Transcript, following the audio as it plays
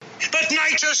But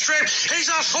Nature Strip, he's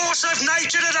a force of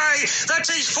nature today. That's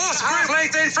his fourth group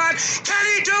length in front. Can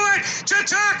he do it?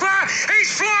 Chautauqua,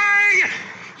 he's flying.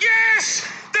 Yes,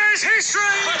 there's history.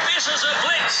 But this is a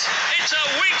blitz. It's a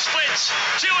Winx blitz.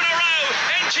 2 in a row,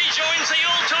 and she joins the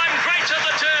all-time greats of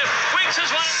the turf. Winx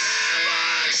has won.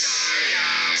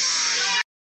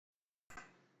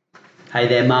 Hey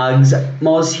there, Mugs.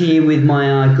 Moz here with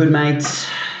my good mate,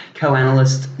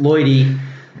 co-analyst Lloydie.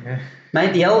 Yeah.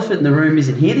 Mate, the elephant in the room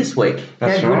isn't here this week.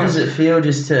 That's How good right. does it feel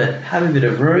just to have a bit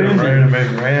of room? to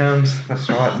move around. That's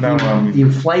right. No, The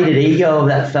inflated ego of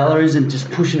that fella isn't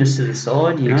just pushing us to the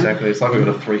side, you know? exactly. It's like we've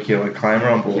got a 3 kilo claimer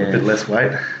on board, Yeah. a bit less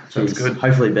weight. So it's Jeez, good.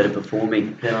 Hopefully better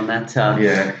performing than on that.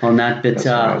 Yeah, On that, but that's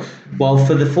right. well,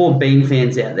 for the 4 Bean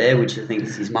fans out there, which I think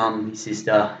is his mum, his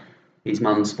sister, his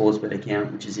mum's Sportsbet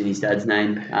account, which is in his dad's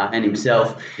name, and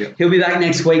himself. Yep. He'll be back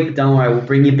next week, but don't worry, we'll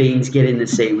bring you Beans, get in the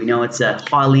seat. We know it's a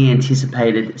highly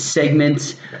anticipated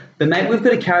segment, but mate, we've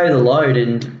got to carry the load,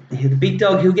 and the big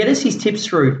dog, he'll get us his tips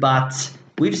through, but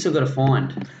we've still got to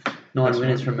find 9 That's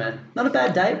winners right. from not a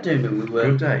bad day at Doomben. We were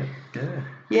Good day. Yeah.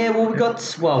 yeah,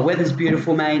 well, weather's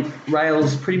beautiful, mate.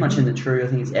 Rails pretty much in the true. I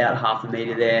think it's out half a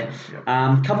metre there.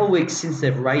 Yep. Couple of weeks since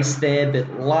they've raced there,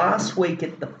 but last week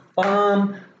at the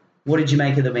farm, what did you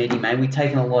make of the meeting, mate? We've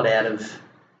taken a lot out of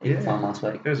the farm last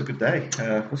week. It was a good day.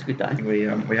 It was a good day. I think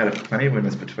we had plenty of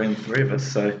winners between the 3 of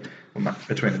us,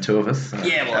 between the 2 of us.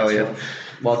 Elliot,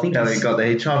 Well, I think Elliot got there.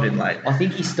 He chimed in late. I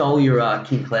think he stole your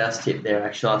King Klaus tip there,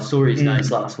 actually. I saw his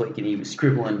notes last week and he was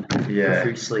scribbling Yeah.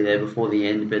 profusely there before the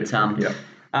end. But, Yep.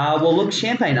 well, look,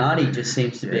 Champagne Artie just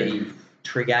seems to be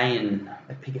Tregain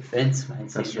a picket fence, mate.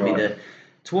 Seems That's to be right. the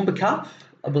Toowoomba Cup,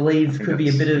 I believe, think could be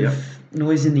a bit that's- of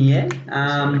noise in the air.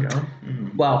 That's where we're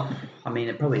going. Well, I mean,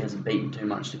 it probably hasn't beaten too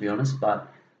much, to be honest, but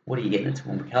what are you getting at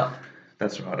Toowoomba Cup?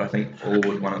 That's right. I think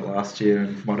Allwood won it last year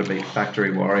and might have beat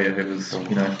Factory Warrior, who was,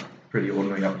 pretty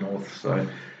ordinary up north. So,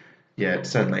 yeah, it's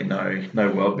certainly no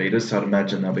world beaters. So I'd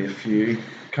imagine there'll be a few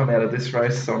come out of this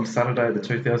race on Saturday, the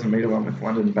 2,000 metre one with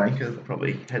London Banker. They'll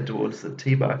probably head towards the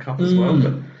T-Bar Cup as well.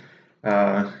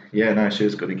 But, she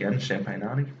was good again, Champagne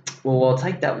Artie. Well, I'll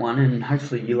take that one, and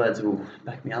hopefully you lads will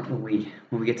back me up when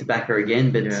we get to back her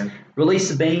again. But Yeah. Release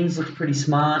the Beans looks pretty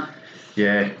smart.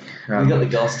 Yeah. We got the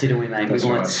goss, didn't we, mate? That's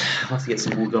We'd right. like to get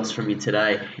some more goss from you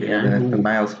today. Yeah, the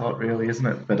male's hot, really, isn't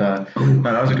it? But no,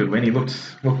 that was a good win. He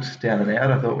looked down and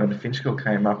out. I thought when Finchkill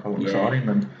came up alongside him,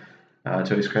 and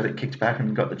to his credit, kicked back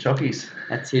and got the chockies.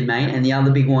 That's it, mate. And the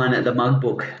other big one at the Mug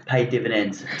Book, paid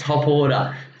dividends, top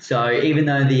order. So even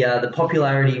though the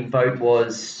popularity vote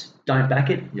was don't back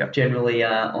it, Yep. generally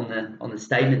on the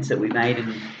statements that we made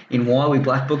in why we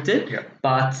black booked it, Yep.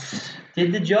 but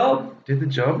did the job. Did the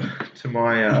job to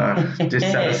my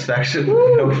dissatisfaction.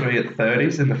 Knocked me at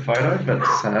 30s in the photo, but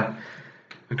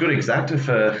a good exactor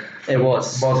for It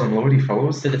was. Moz and Lloydie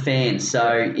followers. For the fans.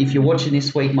 So if you're watching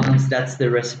this week, mums, that's the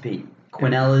recipe.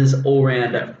 Quinella's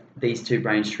all-rounder, these 2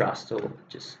 Brains Trust, or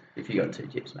just if you got 2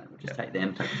 tips, mate, we'll just take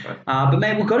them. Take them both. But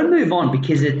mate, we've got to move on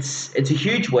because it's a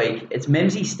huge week. It's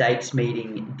Memsie Stakes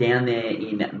meeting down there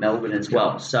in Melbourne as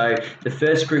well. So the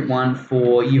first Group 1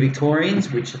 for you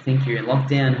Victorians, which I think you're in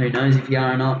lockdown. Who knows if you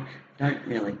are or not? Don't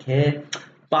really care.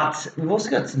 But we've also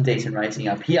got some decent racing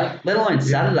up here, let alone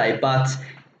Saturday. But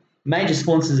major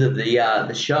sponsors of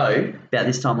the show about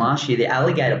this time last year, the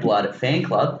Alligator Blood at Fan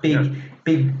Club.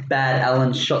 Big bad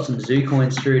Alan shot some zoo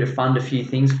coins through to fund a few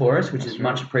things for us, which is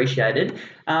much appreciated.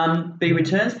 But he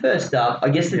returns first up. I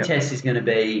guess the test is going to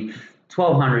be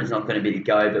 1,200 is not going to be the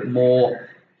go, but more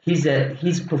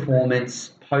his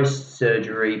performance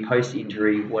post-surgery,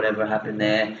 post-injury, whatever happened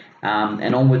there,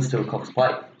 and onwards to a Cox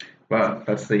Plate. Well,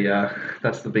 that's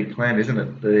the big plan, isn't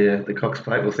it? The Cox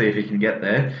Plate. We'll see if he can get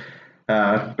there.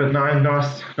 But no,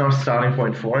 nice starting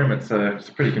point for him. It's a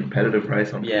pretty competitive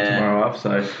race on tomorrow up,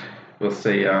 so we'll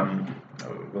see.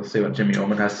 We'll see what Jimmy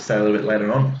Orman has to say a little bit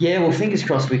later on. Yeah, well, fingers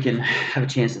crossed we can have a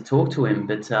chance to talk to him,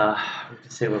 but we'll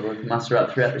see what we can muster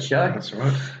up throughout the show. That's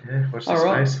right. Yeah, watch the All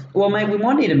right. space. Well, mate, we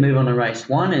might need to move on to race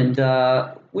 1, and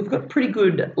we've got a pretty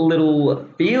good little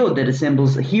field that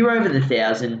assembles here over the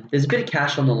 1,000. There's a bit of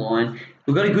cash on the line.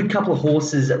 We've got a good couple of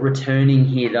horses returning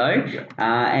here, though,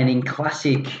 and in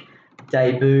classic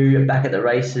debut back at the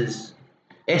races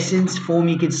essence form,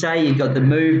 you could say. You've got the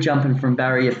Move jumping from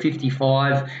barrier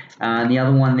 55, and the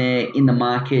other one there in the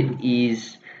market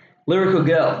is Lyrical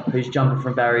Girl, who's jumping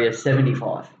from barrier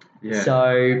 75. Yeah.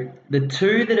 So the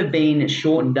 2 that have been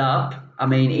shortened up, I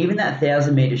mean, even that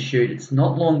 1,000 metre shoot, it's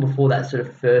not long before that sort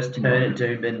of first turn at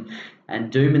Doomben,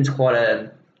 and Doomben's quite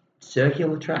a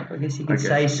circular track, I guess you could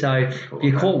say. So if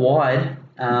you're caught wide,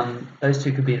 those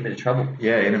two could be in a bit of trouble.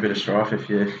 Yeah, in a bit of strife if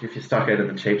you're stuck out in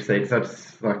the cheap seats.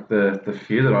 That's like the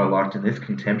few that I liked in this.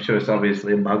 Contemptuous,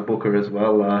 obviously a mug booker as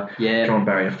well. Drawn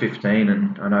barrier 15,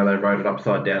 and I know they rode it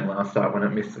upside down last start when it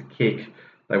missed the kick.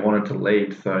 They wanted to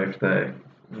lead, so if they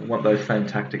want those same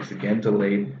tactics again to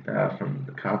lead from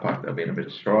the car park, they'll be in a bit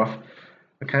of strife.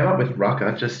 I came up with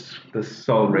Rucker, just the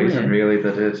sole reason really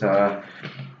that it's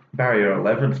barrier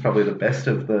 11 is probably the best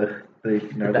of the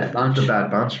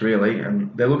bad bunch really, and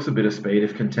there looks a bit of speed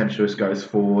if Contemptuous goes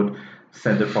forward.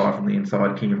 Send it fire from the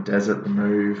inside. King of Desert, the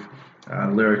move,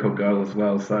 Lyrical Girl as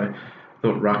well. So I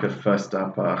thought Rucker first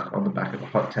up on the back of a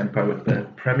hot tempo with the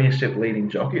Premiership leading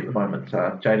jockey at the moment,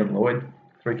 Jaden Lloyd,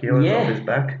 3 kilos off his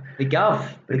back. The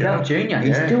Gov Junior.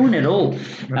 He's doing it all.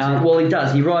 Well, he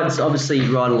does. He rides. Obviously, he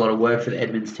rides a lot of work for the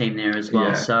Edmonds team there as well.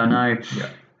 Yeah. So I know. Yeah.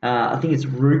 I think it's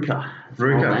Ruka.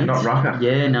 Ruka, not Rucker.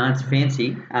 Yeah, no, it's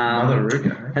fancy. Another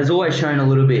Ruka. Has always shown a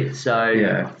little bit, so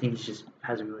I think he just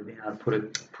hasn't really been able to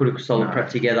put a solid prep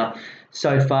together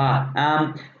so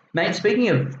far. Mate, speaking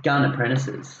of gun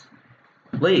apprentices,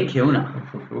 Leah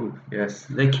Kilner. Yes.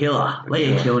 The killer,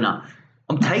 Leah Kilner.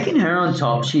 I'm taking her on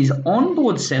top. She's on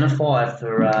board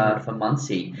Centrefire for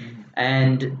Muncie,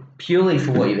 and purely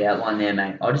for what you've outlined there,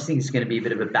 mate, I just think it's going to be a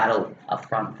bit of a battle up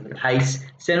front for the pace.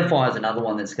 Centrefire is another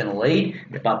one that's going to lead,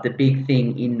 but the big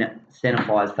thing in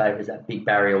Centrefire's favour is that big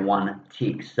barrier 1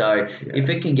 tick. So if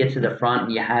it can get to the front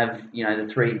and you have, the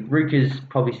 3 Rukas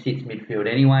probably sits midfield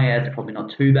anyway, it's probably not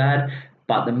too bad.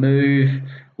 But the move,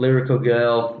 Lyrical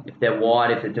Girl, if they're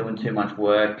wide, if they're doing too much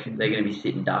work, they're going to be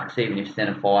sitting ducks, even if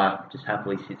Centrefire just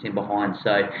happily sits in behind.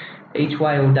 So each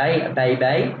way all day, a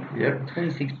baby. Yep.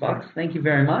 $26. Thank you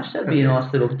very much. That'd be a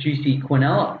nice little juicy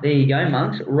quinella. There you go,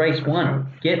 monks. Race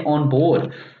 1. Get on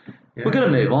board. We're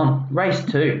going to move on. Race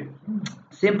 2.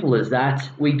 Simple as that.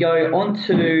 We go on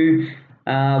to,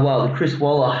 the Chris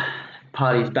Waller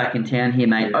party's back in town here,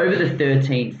 mate. Over the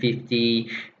 1350.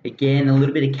 Again, a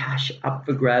little bit of cash up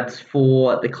for grabs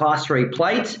for the Class 3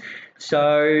 plate.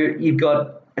 So you've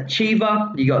got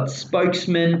Achiever, you've got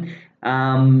Spokesman,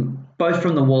 both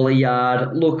from the Wally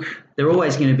yard. Look, they're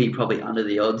always going to be probably under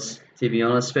the odds, to be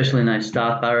honest, especially in those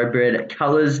Star Thoroughbred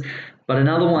colours. But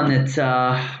another one that's,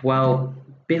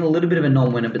 been a little bit of a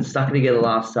non-winner, but stuck it together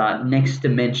last start. Next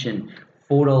Dimension,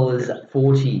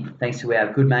 $4.40, thanks to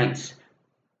our good mates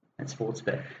at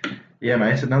Sportsbet. Yeah,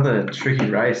 mate, it's another tricky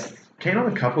race. Keen on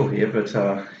a couple here, but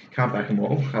can't back them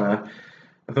all.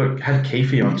 I thought had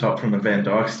Keefe on top from the Van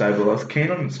Dyke stable. I was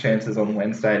keen on his chances on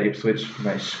Wednesday at Ipswich.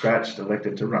 They scratched,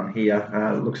 elected to run here.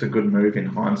 Looks a good move in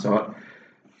hindsight.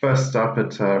 First up,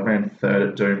 it ran third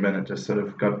at Doomben. It just sort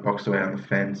of got boxed away on the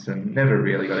fence and never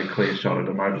really got a clear shot at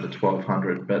him over the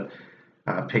 1200, but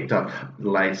picked up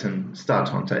late, and Star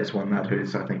Tontes won that,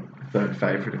 who's, I think, third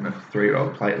favourite in the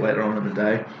 3-year-old plate later on in the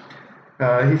day.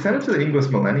 He sent it to the Inglis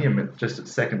Millennium just at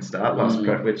second start last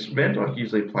prep, which Van Dyke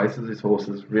usually places his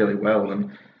horses really well, and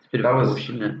that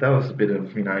was a bit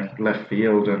of left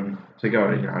field, and to go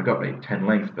I got me 10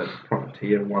 lengths, but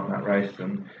Profiteer won that race,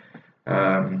 and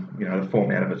the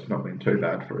form out of it's not been too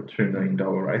bad for a $2 million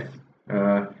race.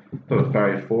 Thought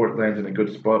barrier 4, it lands in a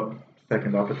good spot.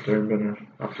 Second up at Doomben,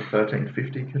 up to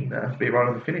 1350 can be right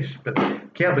on the finish, but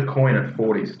count the coin at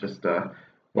 40 is just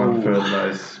one for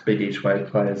those big each way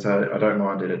players. I don't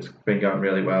mind it. It's been going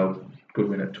really well. Good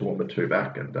win at Toowoomba 2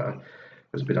 back, and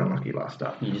was a bit unlucky last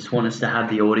up. You just want us to have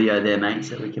the audio there, mate,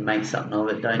 so we can make something of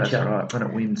it, don't you? That's right, when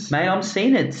it wins. Mate, I'm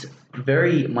seeing it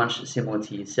very much similar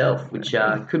to yourself, which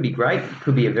could be great.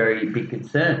 Could be a very big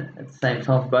concern at the same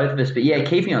time for both of us. But yeah,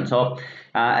 keeping on top.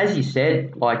 As you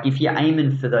said, like if you're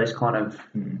aiming for those kind of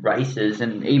races,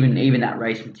 and even that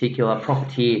race in particular,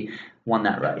 Profiteer won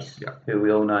that race, who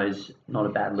we all know is not a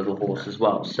bad little horse as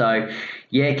well. So,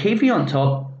 yeah, Keefe on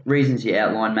top, reasons you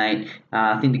outlined, mate.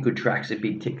 I think the good track's a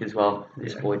big tick as well for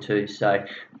this boy too. So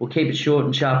we'll keep it short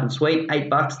and sharp and sweet.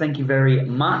 $8, thank you very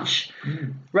much.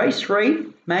 Race 3,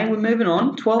 mate, we're moving on.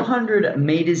 1,200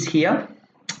 metres here.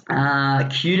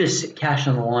 Cutest cash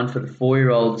on the line for the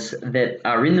 4-year-olds that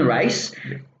are in the race.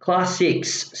 Class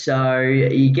 6, so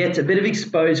you get a bit of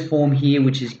exposed form here,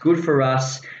 which is good for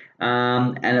us.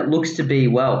 And it looks to be,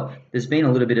 there's been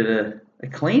a little bit of a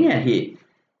clean out here.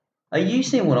 Are you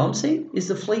seeing what I'm seeing? Is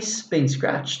the fleece being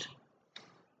scratched?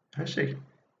 Actually.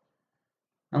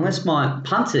 Unless my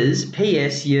punters,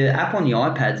 PS, your app on your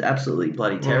iPad's absolutely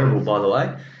bloody terrible, by the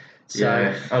way.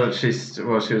 So, she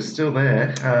was still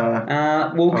there.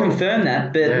 We'll confirm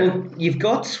that, but look, you've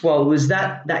got, it was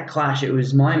that clash. It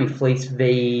was Miami Fleece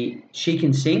v. Sheik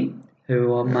and Singh,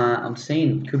 who I'm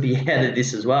seeing could be out of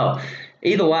this as well.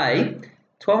 Either way,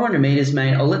 1,200 metres,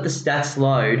 mate. I'll let the stats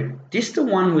load. Distal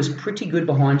 1 was pretty good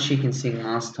behind Sheik and Singh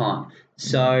last time.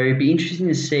 So it'd be interesting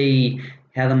to see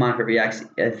how the market reacts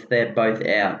if they're both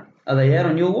out. Are they out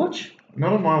on your watch?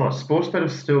 Not on my watch. Sportsbet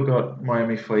have still got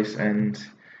Miami Fleece and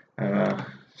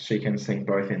She Can Sing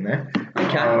both in there.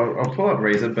 Okay. I'll pull up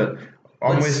Reza, but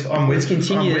let's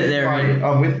continue there.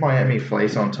 I'm with Miami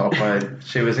Fleece on top.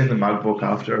 She was in the mug book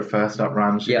after her first up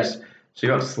run. She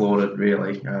got slaughtered,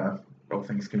 really, all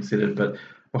things considered. But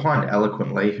behind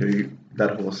Eloquently, who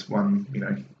that horse won,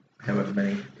 however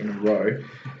many in a row.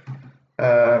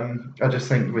 I just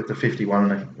think with the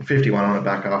 51 on her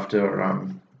back after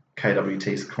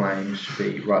KWT's claim, should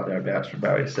be right thereabouts from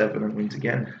barrier 7 and wins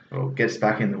again, or gets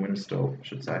back in the winner's stall, I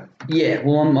should say. Yeah,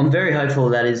 well, I'm very hopeful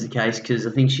that is the case because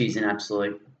I think she's an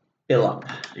absolute filler.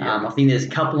 Yeah. I think there's a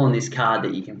couple on this card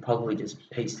that you can probably just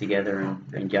piece together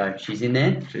and go, she's in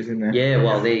there? She's in there. Yeah,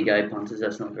 well, there you go, punters.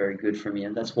 That's not very good from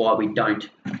you. That's why we don't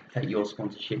take your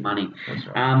sponsorship money. That's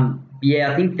right.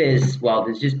 Yeah, I think there's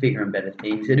just bigger and better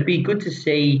things. It'd be good to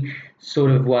see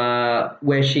sort of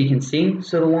where She Can Sing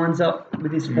sort of lines up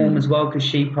with this form as well, because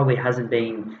she probably hasn't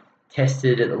been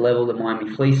tested at the level that Miami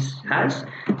Fleece has.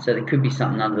 So there could be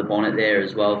something under the bonnet there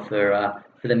as well for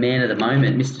the man of the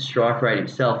moment, Mr. Strike Rate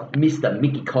himself, Mr.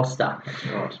 Mickey Costa. That's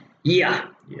right. Yeah,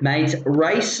 mate.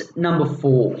 Race number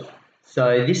 4.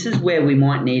 So this is where we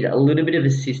might need a little bit of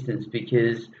assistance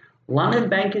because London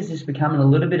Bankers is becoming a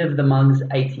little bit of the Mugs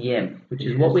ATM, which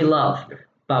is what we love.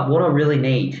 But what I really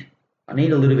need, I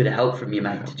need a little bit of help from you,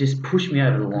 mate, to just push me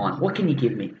over the line. What can you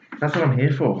give me? That's what I'm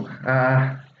here for.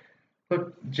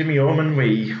 Look, Jimmy Orman,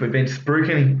 we've been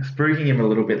spruiking him a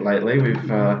little bit lately.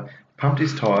 We've pumped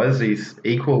his tyres. He's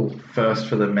equal first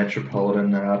for the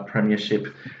Metropolitan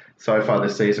Premiership so far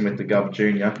this season with the Gov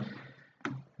Junior.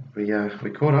 We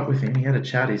caught up with him. He had a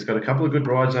chat. He's got a couple of good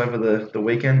rides over the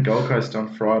weekend. Gold Coast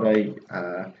on Friday,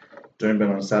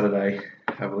 Doomben on Saturday.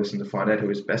 Have a listen to find out who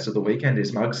his best of the weekend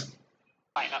is, Mugs.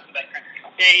 Yeah,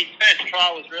 his first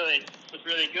trial was really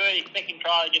good. His second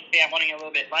trial, he just found wanting a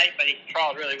little bit late, but he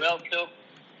trialled really well still.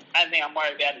 I don't think I'm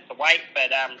worried about is the weight,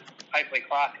 but hopefully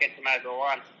class gets him over the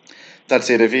line. That's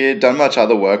it. Have you done much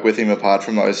other work with him apart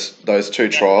from those two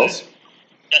trials?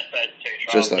 Just those 2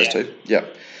 trials. Just those two.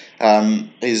 Yep.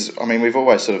 We've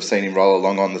always sort of seen him roll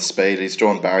along on the speed. He's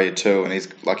drawn barrier 2, and he's,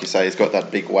 like you say, he's got that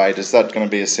big weight. Is that going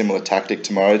to be a similar tactic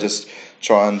tomorrow? Just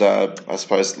try and, I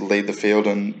suppose, lead the field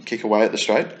and kick away at the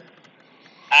straight?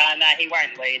 No, he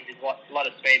won't lead. There's a lot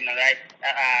of speed in the race.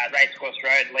 Racecourse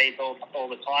Road leads all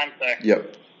the time, so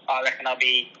yep. I reckon I'll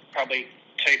be probably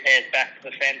 2 pairs back to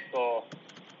the fence or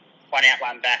 1 out,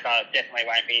 1 back. I definitely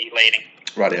won't be leading.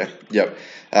 Rightio. Yep.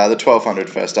 The 1200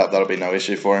 first up, that'll be no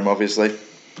issue for him, obviously.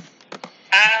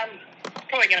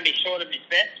 Probably going to be short of his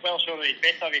best. Well short of his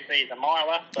best. Obviously, he's a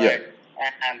miler. So, yep.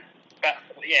 But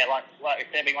yeah, like we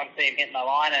said, we want to see him hitting the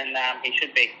line, and he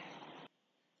should be.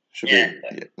 Should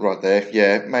be right there.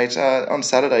 Yeah, mate, on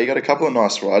Saturday you got a couple of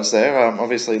nice rides there.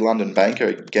 Obviously London Banker,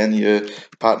 again, your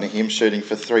partner him shooting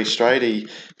for 3 straight.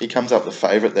 He comes up the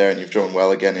favourite there and you've drawn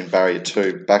well again in barrier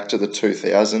 2. Back to the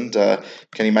 2000. Can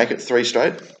he make it 3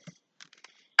 straight?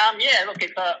 Yeah, look,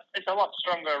 it's a lot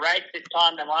stronger race this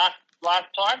time than last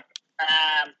time.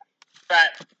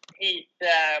 But he's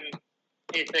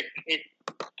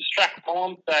struck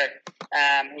form, so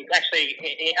he's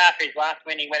actually, after his last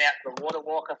win, he went out to the Water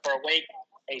Walker for a week.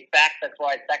 He's back, that's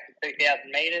why he's back to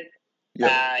 2,000 metres.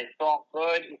 Yep. He's gone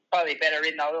good. He's probably better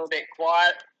in a little bit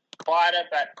quieter,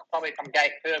 but probably from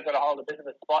gate 2, I've got to hold a bit of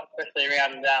a spot, especially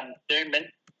around Doomben.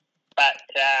 But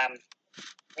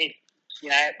he's,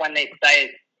 when these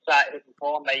stays start hitting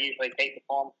form, they usually keep the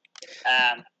form.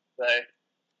 So,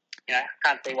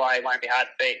 can't see why he won't be hard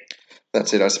to beat.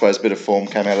 That's it. I suppose a bit of form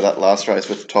came out of that last race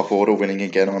with Top Order winning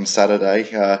again on Saturday.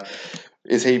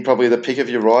 Is he probably the pick of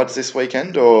your rides this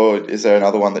weekend, or is there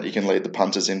another one that you can lead the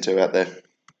punters into out there?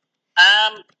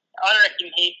 I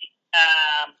reckon he,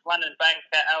 London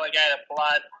Banker, Alligator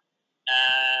Blood,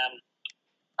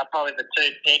 are probably the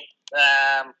 2 picks.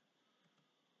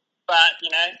 But,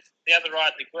 the other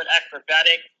rides are good.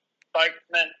 Acrobatic,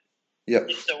 Spokesman, yep.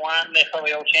 Mr. One, they're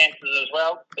probably all chances as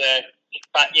well. So,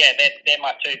 but, yeah, they're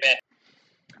my 2 best.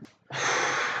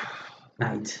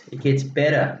 Mate, it gets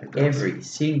better every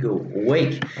single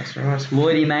week. That's right.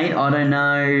 Lloydie, mate, I don't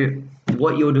know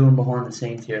what you're doing behind the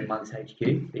scenes here at Mugs HQ,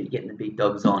 but you're getting the big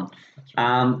dogs on.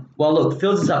 Well, look,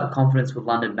 fills us up with confidence with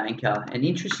London Banker, and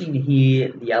interesting to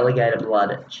hear the Alligator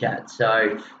Blood chat.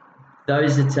 So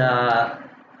those that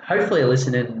hopefully are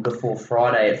listening before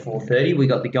Friday at 4:30, we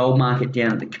got the gold market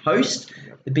down at the coast.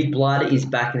 The Big Blood is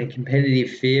back in a competitive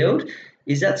field.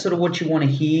 Is that sort of what you want to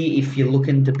hear if you're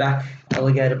looking to back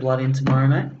Alligator Blood in tomorrow,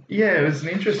 mate? Yeah, it was an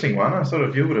interesting one.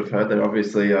 You would have heard that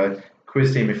obviously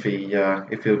quizzed him if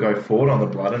he'll go forward on the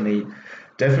blood, and he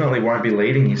definitely won't be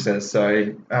leading, he says. So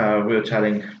we were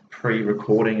chatting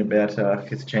pre-recording about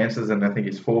his chances, and I think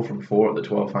he's 4 from 4 at the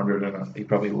 1200, and he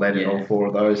probably led in all 4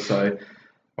 of those. So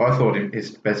I thought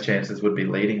his best chances would be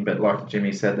leading, but like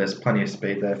Jimmy said, there's plenty of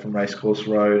speed there from Racecourse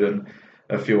Road and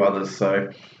a few others. So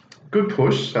good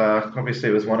push. Obviously,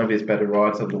 it was one of his better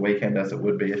rides of the weekend, as it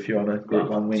would be if you're on a Group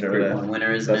 1 winner. Group 1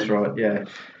 winner, isn't That's right, yeah.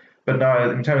 But no,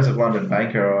 in terms of London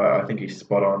Banker, I think he's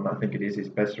spot on. I think it is his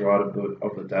best ride of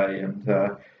the day, and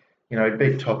he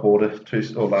beat Top Order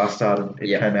last start, and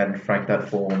it came out and franked that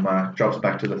form. Drops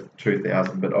back to the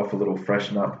 2000, but off a little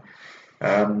freshen up.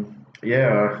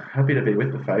 Happy to be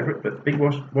with the favourite, but big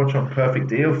watch on Perfect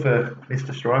Deal for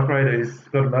Mr. Strike Rate, who's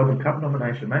got a Melbourne Cup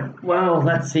nomination, mate. Well,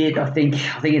 that's it. I think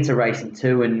it's a racing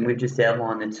 2, and we've just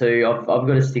outlined the 2. I've got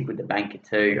to stick with the Banker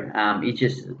 2. It's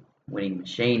just a winning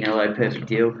machine. Hello, Perfect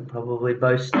Deal can probably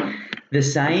boast the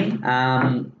same.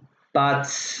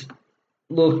 But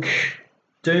look,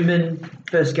 Doomben,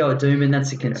 first go at Doomben,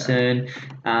 that's a concern.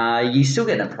 You're still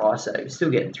getting a price though. You're still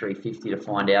getting $350 to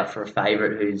find out for a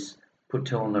favourite who's put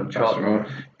 2 on the trot and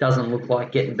doesn't look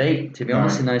like getting beat, to be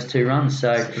honest, in those 2 runs.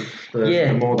 So,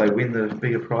 the more they win, the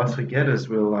bigger price we get, as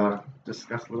we'll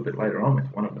discuss a little bit later on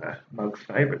with one of our Mug's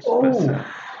favourites.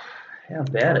 How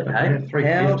about it, hey?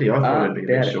 $350. I thought it'd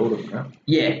be a bit shorter than that.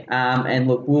 Yeah, and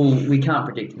look, we can't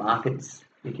predict markets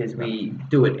because we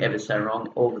do it ever so wrong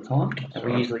all the time. And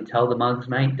we usually tell the Mugs,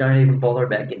 mate, don't even bother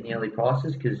about getting the early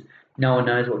prices because no one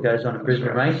knows what goes on in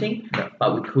Brisbane racing. Yeah.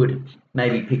 But we could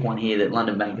maybe pick one here that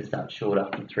London Banker starts shorter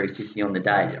than $350 on the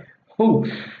day. Yeah. Ooh,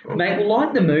 mate, we'll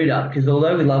lighten the mood up because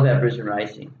although we love our Brisbane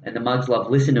racing and the Mugs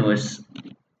listen to us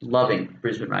loving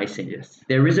Brisbane racing,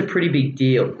 there is a pretty big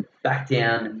deal back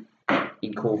down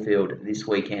in Caulfield this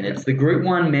weekend. It's the Group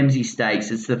 1 Memsie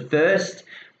Stakes. It's the first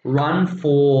run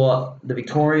for the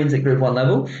Victorians at Group 1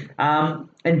 level.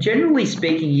 And generally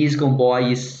speaking, years gone by,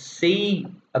 you see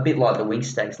a bit like the Wing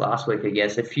Stakes last week, I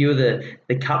guess. A few of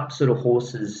the Cup sort of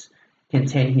horses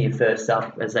contend here first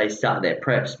up as they start their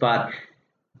preps. But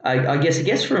I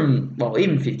guess from,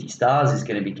 even 50 Stars is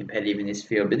going to be competitive in this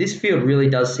field. But this field really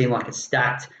does seem like a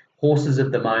stacked horses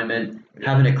at the moment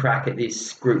having a crack at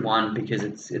this Group 1 because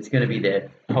it's going to be their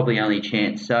probably only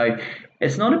chance. So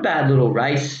it's not a bad little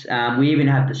race. We even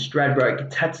have the Stradbroke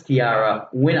Tats Tiara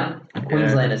winner,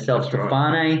 Queensland herself,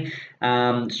 Stefane.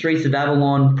 Streets of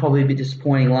Avalon, probably a bit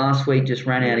disappointing last week, just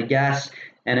ran out of gas.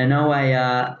 And I know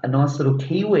a nice little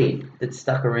Kiwi that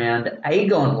stuck around,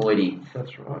 Aegon Lloydie.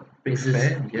 That's right. Big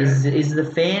fan. Is the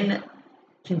fan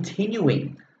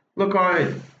continuing? Look,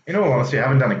 in all honesty, I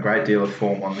haven't done a great deal of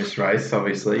form on this race.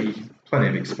 Obviously, plenty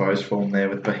of exposed form there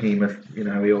with Behemoth.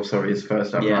 He also his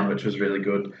first up run, which was really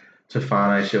good.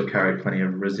 Tefane, she'll carry plenty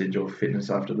of residual fitness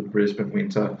after the Brisbane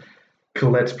winter.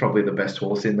 Colette's probably the best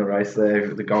horse in the race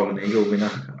there, the Golden Eagle winner,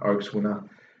 Oaks winner.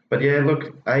 But yeah,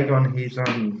 look, Aegon,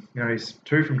 he's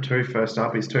 2 from 2 first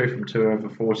up. He's 2 from 2 over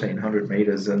 1,400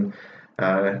 metres, and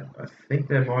I think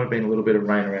there might have been a little bit of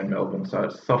rain around Melbourne, so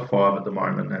it's soft 5 at the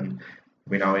moment, and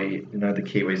we know the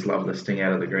Kiwis love the sting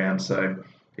out of the ground, so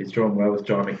he's drawn well with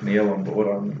John McNeil on board.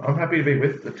 I'm happy to be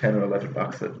with the $10 or $11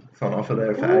 that's on offer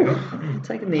there for Aegon.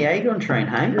 Taking the Aegon train,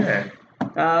 hey? Yeah.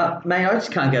 Mate, I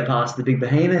just can't go past the big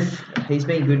Behemoth. He's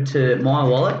been good to my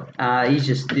wallet.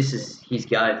 This is his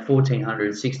go. 1,400,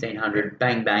 1,600,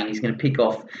 bang, bang. He's going to pick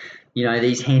off,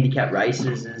 these handicap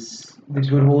races as the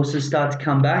good horses start to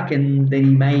come back, and then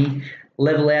he may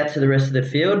level out to the rest of the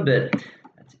field, but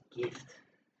that's a gift.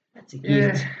 That's a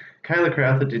gift. Yeah. Kayla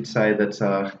Crowther did say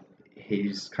that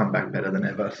he's come back better than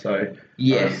ever. So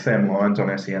Sam Lyons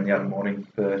on SEN the other morning,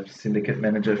 the syndicate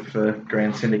manager for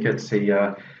Grand Syndicates,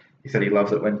 he said he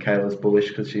loves it when Kayla's bullish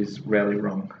because she's rarely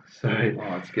wrong. So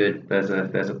that's good. There's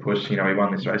a push. He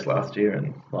won this race last year,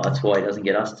 and that's why he doesn't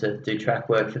get us to do track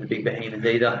work for the big Behemoth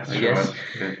either. I guess.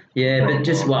 Right. Yeah, but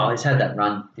just he's had that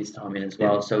run this time in as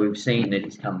well, so we've seen that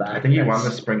he's come back. I think he won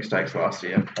the Spring Stakes last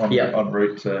year en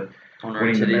route to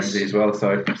winning the Memsie as well.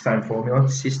 So same formula.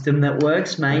 System that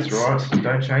works, mate. That's right.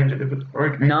 Don't change it if it's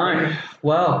broken. No.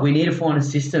 Well, we need to find a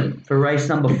system for race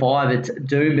number 5 at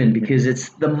Doomben because it's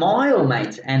the mile,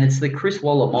 mate, and it's the Chris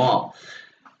Waller mile.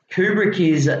 Kubrick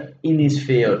is in this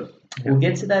field. We'll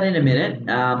get to that in a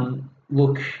minute.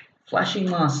 Look, flashing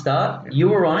last start. You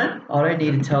were on it. I don't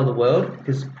need to tell the world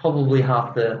because probably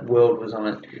half the world was on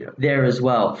it there as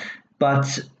well.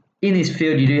 But in this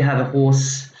field, you do have a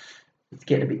horse. It's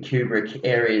getting a bit Kubrick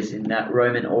areas in that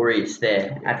Roman Aureus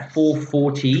there at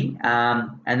 440,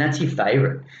 and that's your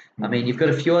favourite. I mean, you've got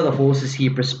a few other horses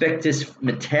here. Prospectus,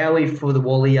 Matawi for the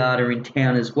Wally Yard are in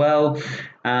town as well.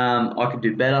 I could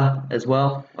do better as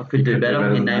well. I could do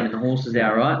better in naming the horses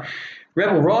outright.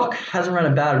 Rebel Rock hasn't run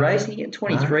a bad race. You get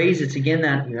 23s. It's again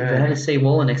that if it had a C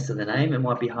Waller next to the name, it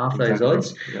might be half those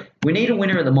odds. Yep. We need a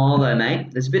winner at the mile though,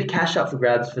 mate. There's a bit of cash up for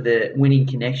grabs for the winning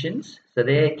connections, so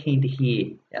they're keen to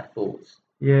hear our thoughts.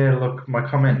 Yeah, look, my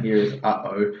comment here is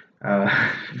uh-oh.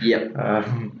 Yep.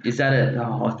 Is that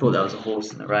I thought that was a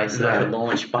horse in the race. That was a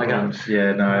launch bugger.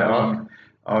 Yeah, no,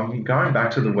 I'm going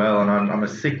back to the well, and I'm a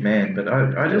sick man, but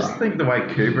I just think the way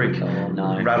Kubrick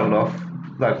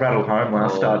rattled home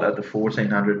last start at the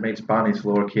 1400, meets Barney's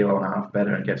Law a kilo and a half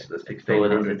better and gets to the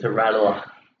 1600. It's a rattler.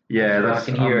 Yeah, I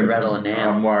can hear it rattling now.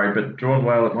 I'm worried, but drawn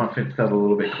well, it might fit a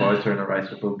little bit closer in a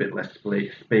race with a little bit less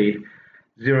speed.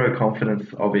 Zero confidence,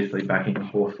 obviously, backing a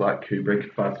horse like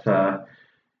Kubrick, but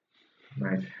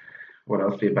mate, what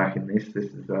else do you back in this? This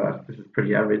is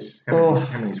pretty average. How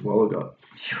many's Waller got?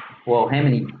 Well, how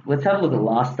many? Let's have a look at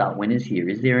last start winners here.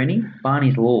 Is there any?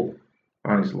 Barney's Law.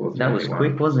 Barney's Law. That was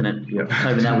quick, wasn't it? Yep.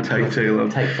 Hoping that would take too long.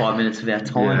 Take 5 minutes of our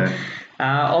time.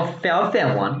 Yeah. I've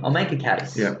found one. I'll make a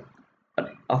case. Yeah.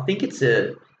 I think it's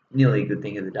nearly a good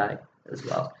thing of the day as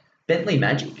well. Bentley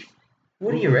Magic.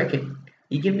 What do you reckon?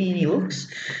 You give me any looks?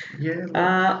 Yeah.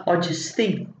 I just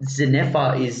think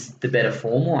Zenefa is the better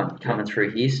form one coming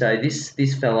through here. So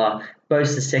this fella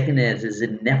boasts the second there as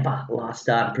Zenefa last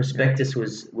start. Prospectus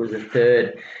was a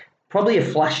third. Probably a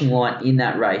flashing light in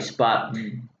that race, but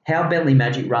how Bentley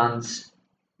Magic runs,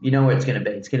 you know where it's going to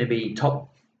be. It's going to be top,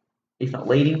 if not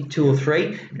leading, 2 or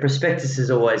 3. Prospectus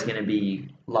is always going to be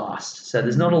last. So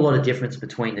there's not a lot of difference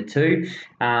between the two,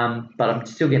 but I'm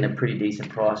still getting a pretty decent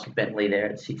price with Bentley there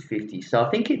at $6.50. So I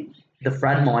think the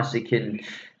Fradmeister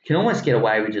can almost get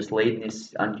away with just leading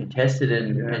this uncontested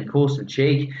and cause some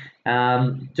cheek.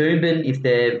 Doomben, if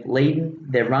they're leading,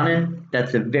 they're running,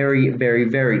 that's a very, very,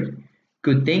 very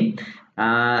good thing.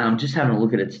 I'm just having a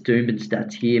look at its Doomben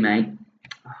stats here, mate.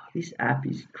 Oh, this app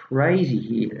is crazy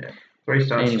here. Yeah. 3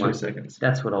 starts, 2 seconds.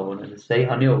 That's what I wanted to see.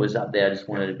 I knew it was up there. I just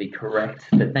wanted to be correct.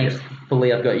 But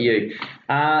thankfully, I've got you.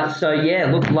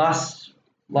 Look, last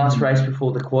race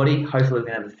before the quaddie. Hopefully, we're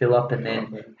going to have a fill up and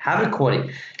then have a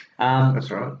quaddie.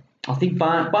 That's right. I think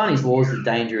Barney's Law is the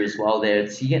danger as well there.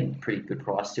 You're getting a pretty good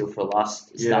price still for a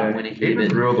last start winner here. Even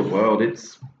Rule the World,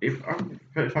 if I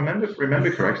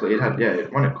remember correctly,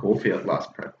 it won at Caulfield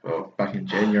last prep, back in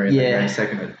January, and then ran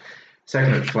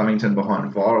second at Flemington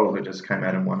behind Viral, who just came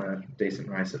out and won a decent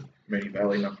race at Moonee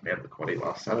Valley, knocked me out of the quaddie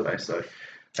last Saturday. So,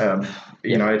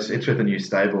 it's with a new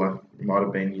stable. It might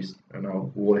have been used an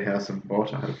old Waterhouse and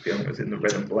Bott. I had a feeling it was in the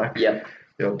red and black. Yep.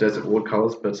 The old Desert Ward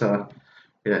colours, but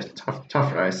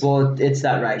tough race. Well, it's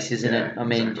that race, isn't it? I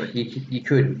mean, exactly. you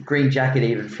could Green Jacket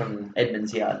even from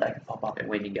Edmonds Yard. They could pop up and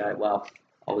win and go, well,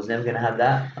 I was never going to have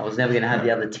that. I was never going to have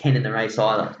the other 10 in the race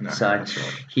either. No, so that's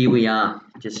right. Here we are,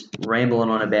 just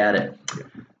rambling on about it. Yeah.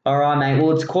 All right, mate.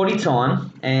 Well, it's quaddie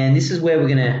time, and this is where we're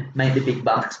going to make the big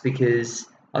bucks because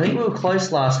I think we were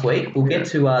close last week. We'll get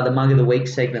to the Mug of the Week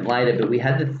segment later, but we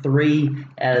had the 3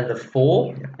 out of the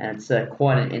 4, and it's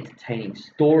quite an entertaining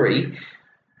story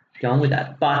going with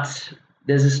that. But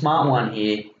there's a smart one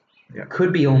here. Yeah.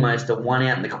 Could be almost a 1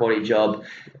 out in the quaddie job.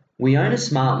 We own a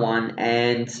smart one,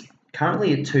 and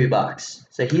currently at $2.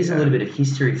 So here's a little bit of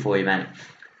history for you, mate.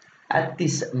 At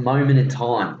this moment in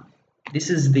time, this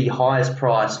is the highest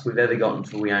price we've ever gotten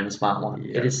for We Own a Smart One.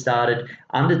 Yeah. It has started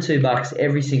under $2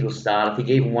 every single start. I think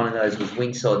even one of those was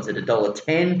Wingsods at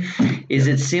 $1.10. Is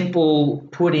it simple?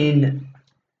 Put in,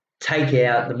 take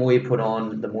out. The more you put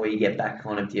on, the more you get back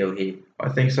kind of deal here. I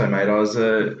think so, mate. I was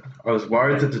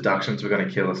worried that deductions were going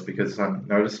to kill us because I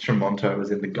noticed Tremonto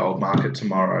was in the gold market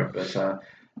tomorrow, but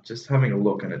just having a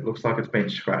look, and it looks like it's been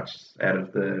scratched out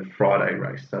of the Friday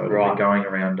race, so it'll be going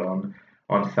around on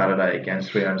Saturday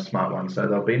against We Own a Smart One. So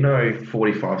there'll be no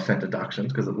 45-cent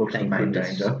deductions because it looks the main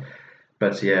danger.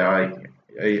 But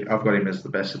I've got him as the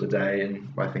best of the day,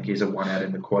 and I think he's a 1 out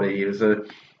in the quaddie. He was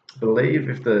I believe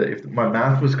if my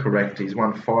math was correct, he's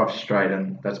won 5 straight,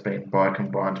 and that's been by a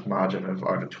combined margin of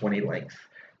over 20 lengths.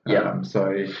 Yeah.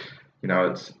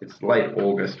 It's late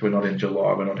August. We're not in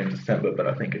July. We're not in December, but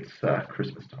I think it's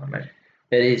Christmas time, mate.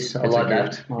 It is. I like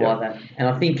that. I Yeah. like that. And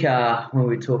I think when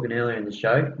we were talking earlier in the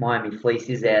show, Miami Fleece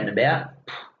is out and about.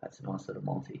 That's a nice little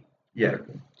multi. Yeah.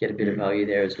 Get a bit of value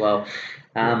there as well.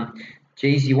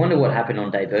 You wonder what happened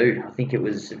on debut. I think it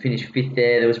finished 5th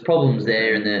there. There was problems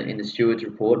there in the stewards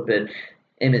report, but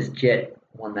Emma's Jet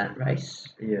won that race.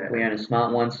 Yeah. We Own a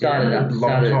Smart One.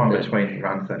 Long time between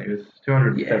runs then. It was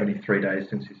 273 days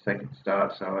since his second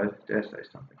start, so I dare say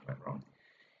something went wrong.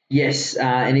 Yes,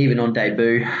 and even on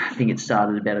debut, I think it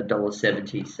started about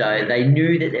 $1.70. So they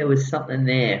knew that there was something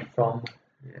there from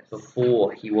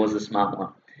before he was a smart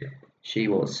one. Yeah. She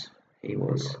was. He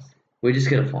was. We're just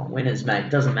going to find winners, mate.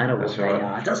 Doesn't matter what That's they right.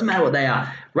 are. It doesn't matter what they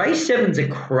are. Race 7's a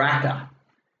cracker.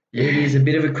 It is a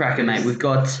bit of a cracker, mate. We've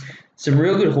got some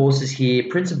real good horses here.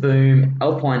 Prince of Boom,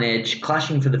 Alpine Edge,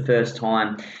 clashing for the first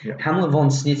time. Yep. Hamlet von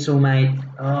Schnitzel, mate.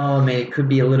 Oh, man, it could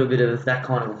be a little bit of that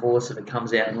kind of horse if it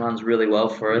comes out and runs really well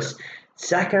for us.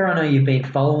 Saka, I know you've been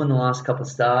following the last couple of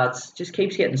starts. Just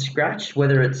keeps getting scratched,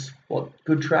 whether it's,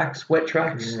 good tracks, wet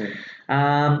tracks.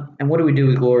 And what do we do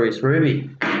with Glorious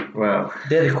Ruby? Well,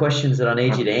 They're the questions that I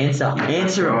need you to answer.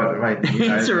 Answer them. right, mate.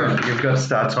 Answer 'em. You've got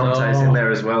Star Tontes in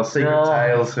there as well. Secret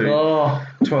Tales, who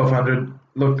 1200.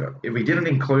 Look, we didn't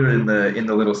include it in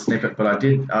the little snippet, but I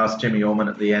did ask Jimmy Orman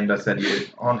at the end. I said, "You're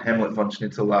on Hamlet von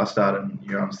Schnitzel last start, and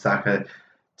you're on Saka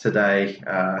today."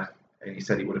 And he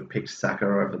said he would have picked Saka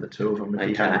over the two of them if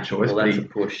he had the choice. Well, but that's he, a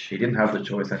push. he didn't have the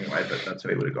choice anyway, but that's who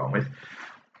he would have gone with.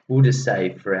 We'll just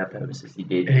say, for our purposes, he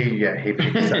did. He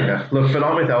picked Saka. Look, but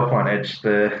I'm with Alpine Edge,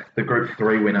 the Group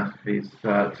 3 winner. It's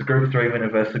a Group 3 winner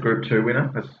versus the Group 2 winner.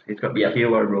 He's got the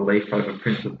kilo relief over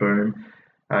Prince of Boom.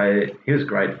 He was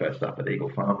great first up at Eagle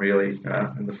Farm, really,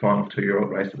 in the final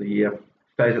 2-year-old race of the year.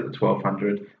 Stays at the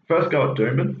 1200. First go at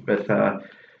Doomben, but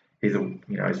he's a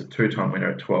 2-time winner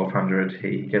at 1200.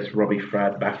 He gets Robbie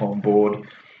Frad back on board.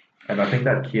 And I think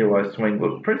that kilo swing,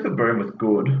 look, Prince of Boom was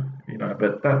good,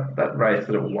 but that race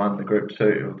that it won, the Group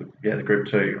 2, the Group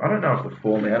 2, I don't know if the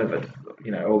form out of it,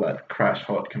 all that crash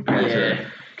hot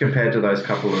compared to those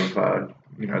couple of,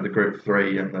 the Group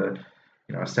 3 and the,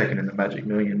 second in the Magic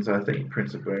Millions. I think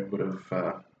Prince of Boom would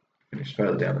have finished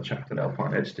further down the track than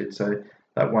Alpine Edge did. So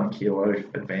that 1 kilo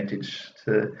advantage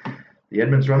to the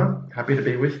Edmonds runner. Happy to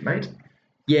be with, mate.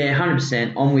 Yeah,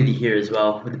 100%. I'm with you here as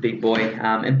well with the big boy.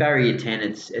 And barrier 10,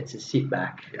 it's a sit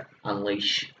back,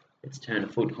 unleash. It's turn a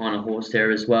foot kind of horse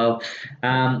there as well.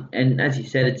 And as you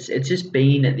said, it's just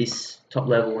been at this top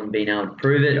level and being able to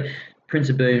prove it. Yep. Prince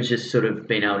of Boom's just sort of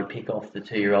been able to pick off the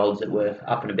 2-year-olds that were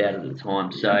up and about at the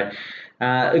time. So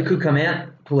it could come out,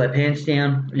 pull their pants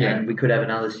down, and we could have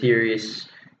another serious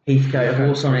Heathcote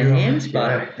horse on our hands.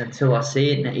 But until I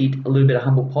see it and eat a little bit of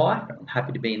humble pie, I'm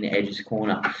happy to be in the Edge's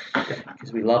corner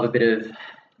because we love a bit of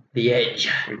the Edge.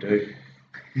 We do.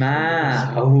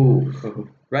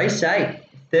 Race 8,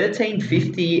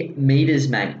 1350 metres,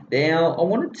 mate. Now, I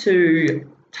wanted to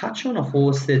touch on a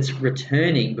horse that's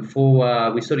returning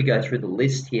before we sort of go through the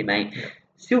list here, mate.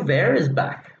 Silvera's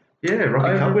back. Yeah,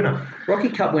 Rocky Cup winner. Rocky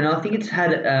Cup winner. I think it's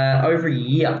had over a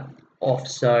year off,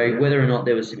 so whether or not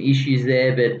there was some issues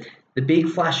there, but the big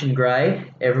flash and grey,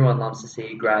 everyone loves to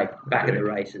see a grey back at the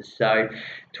races. So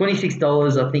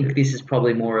 $26, I think this is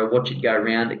probably more a watch it go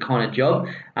round kind of job.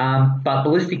 But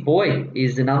Ballistic Boy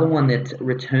is another one that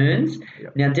returns.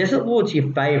 Yep. Now, Desert Lord's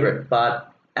your favourite,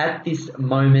 but at this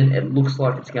moment, it looks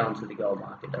like it's going to the gold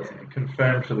market, doesn't it?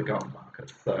 Confirmed to the gold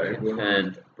market. So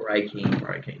confirmed.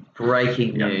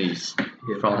 Breaking news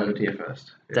from heard it here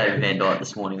first. David Van Dyke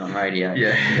this morning on radio.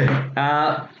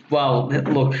 Yeah. Well,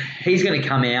 look, he's going to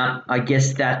come out. I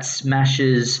guess that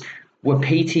smashes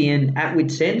Wapiti and At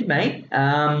Wits End, mate.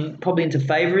 Probably into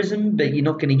favourism, but you're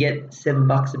not going to get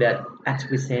 $7 about At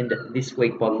Wits End this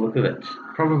week by the look of it.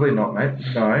 Probably not, mate.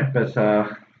 No, but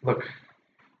look,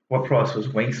 what price was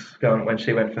Winks going when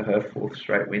she went for her 4th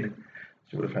straight win?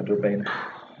 She would have had to have been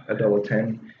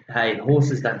 $1.10. Hey,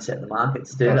 horses don't set the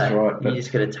markets, do That's they? right. You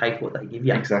just got to take what they give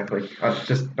you. Exactly. I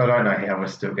don't know how we're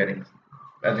still getting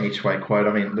an each way quote.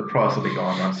 I mean, the price will be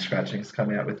gone once scratchings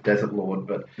come out with Desert Lord,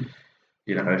 but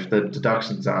if the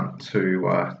deductions aren't too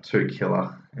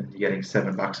killer, and you're getting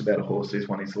 $7 about a horse who's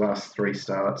won his last 3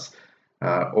 starts,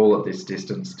 all at this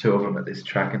distance, 2 of them at this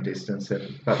track and distance,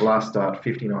 and that last start,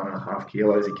 59.5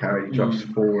 kilos he carried, he drops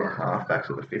 4.5 back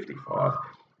to the 55.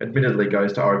 Admittedly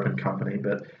goes to open company,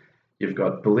 but you've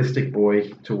got Ballistic Boy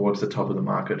towards the top of the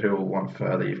market who will want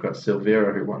further. You've got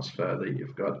Silvera who wants further.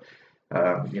 You've got,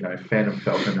 Phantom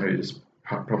Falcon who's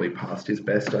probably past his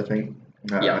best, I think.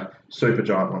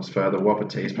 Supergiant wants further.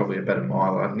 Wapiti is probably a better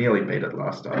miler. Nearly beat it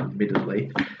last time,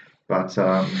 admittedly. But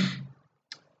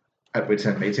At Wits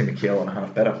End beats him a kilo and a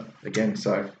half better again.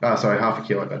 So, half a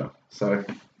kilo better. So.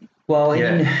 Well,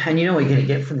 and you know what you're going to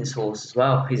get from this horse as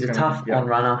well. He's a tough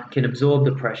on-runner, can absorb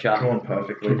the pressure. Drawn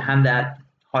perfectly. Can have that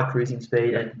high cruising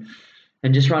speed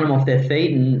and just run them off their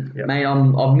feet. And, mate,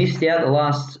 I've missed out the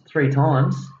last 3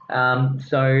 times.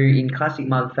 So in classic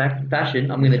mug fashion,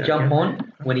 I'm going to jump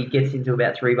on when he gets into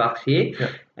about $3 here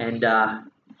and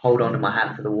hold on to my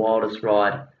hat for the wildest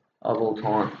ride of all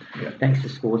time. Yeah. Thanks to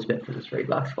Sportsbet for the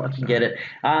 $3 if I can get it.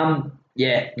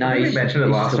 You mentioned it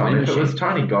last time. If it was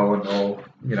Tony Gollan or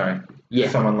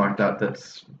someone like that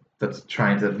that's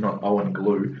trained at not Owen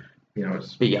Glue,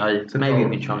 it's Big O. Maybe we'll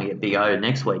be trying to get Big O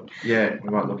next week. Yeah, we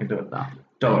might look into it.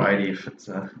 $1.80 if it's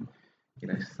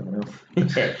someone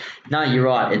else. Yeah. No, you're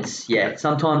right.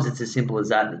 Sometimes it's as simple as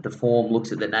that the form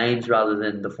looks at the names rather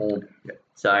than the form. Yeah.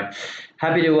 So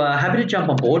happy to jump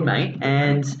on board, mate.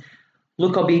 And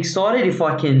look, I'll be excited if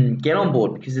I can get on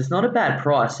board because it's not a bad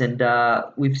price. And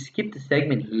we've skipped a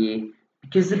segment here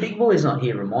because the big boy's not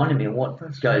here reminding me of what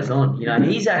goes on.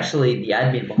 He's actually the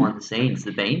admin behind the scenes,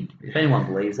 the Bean. If anyone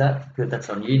believes that, good, that's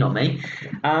on you, not me.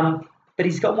 But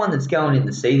he's got one that's going in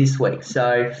the sea this week.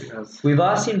 So we've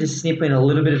asked him to snip in a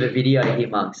little bit of a video here,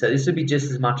 Monk. So this will be just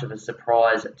as much of a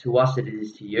surprise to us as it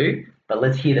is to you. But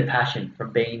let's hear the passion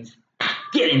from Beans.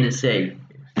 Get in the sea.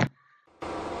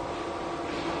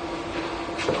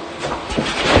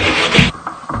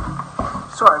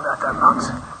 Sorry about that, Monks.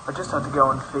 I just had to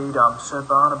go and feed Sir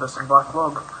Barnabas and Black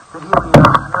Log. But here we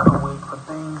are, another week for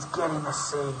Beans Get in the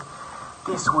Sea.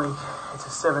 This week, it's a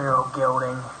 7-year-old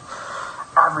gelding.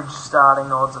 Average starting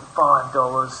odds of $5.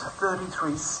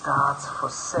 33 starts for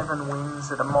 7 wins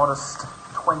at a modest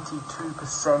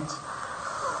 22%.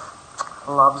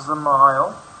 Loves the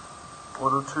mile.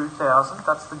 Order 2,000.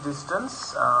 That's the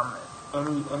distance.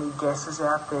 Any guesses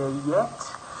out there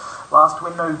yet? Last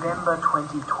win November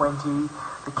 2020.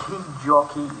 The key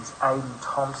jockey is Aiden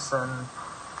Thompson.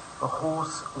 The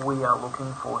horse we are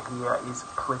looking for here is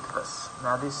Plithvis.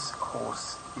 Now this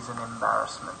horse is an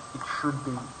embarrassment. It should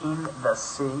be in the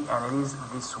sea, and it is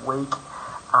this week.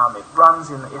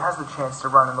 It has the chance to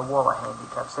run in the Waller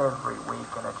handicaps every week,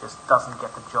 and it just doesn't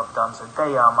get the job done. So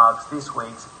they are Mugs this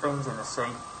week's Beans in the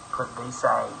Sea. Plithvis.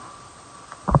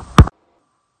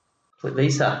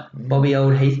 Plithvis, Bobby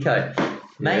Old Heathcote.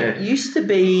 Mate, used to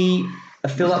be a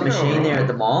fill-up machine there at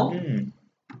the mall.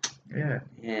 Yeah.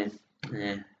 Yeah.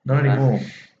 Not anymore.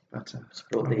 But, just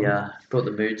brought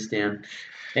the moods down.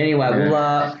 Anyway,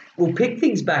 we'll pick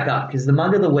things back up because the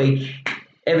Mug of the Week,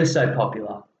 ever so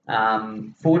popular.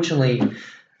 Fortunately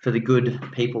for the good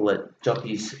people at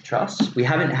Jockeys Trust, we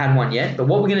haven't had one yet. But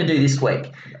what we're going to do this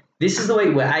week, this is the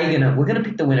week we're going to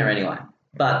pick the winner anyway.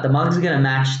 But the Mugs are going to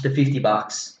match the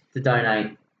 $50 to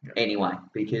donate anyway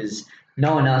because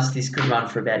knowing us, this could run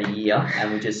for about a year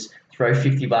and we'll just throw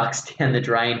 $50 down the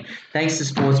drain. Thanks to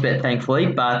Sportsbet, thankfully.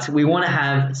 But we want to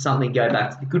have something go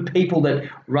back to the good people that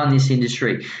run this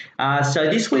industry. So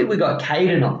this week we got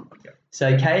Caden on.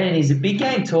 So Caden is a big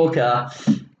game talker,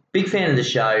 big fan of the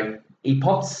show. He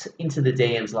popped into the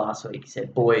DMs last week. He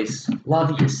said, boys,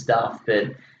 love your stuff,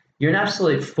 but you're an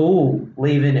absolute fool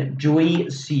leaving Joy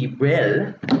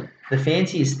Cyril, the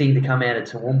fanciest thing to come out of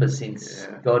Toowoomba since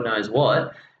God knows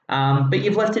what. But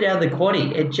you've left it out of the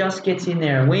quaddie. It just gets in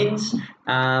there and wins.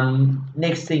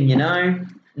 Next thing you know,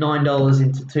 $9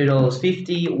 into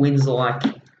 $2.50, wins like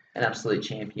an absolute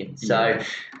champion. So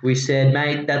we said,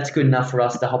 mate, that's good enough for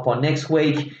us to hop on next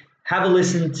week. Have a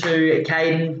listen to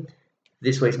Caden,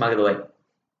 this week's Mug of the Week.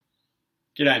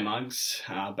 G'day, Mugs.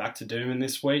 Back to Dooman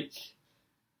this week.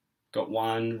 Got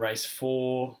one, race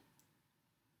 4,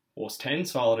 horse 10,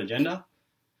 Silent Agenda.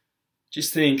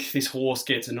 Just think this horse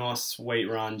gets a nice sweet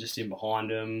run just in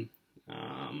behind him.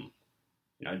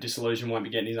 Disillusion won't be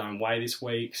getting his own way this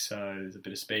week, so there's a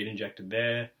bit of speed injected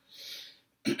there.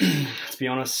 To be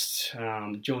honest,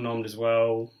 dual nommed as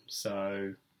well,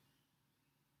 so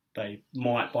they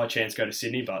might by chance go to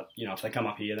Sydney, but if they come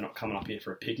up here, they're not coming up here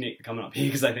for a picnic. They're coming up here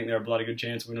because they think they're a bloody good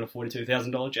chance of winning a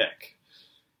 $42,000 jack.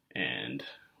 And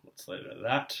let's leave it at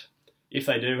that. If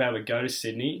they do have a go to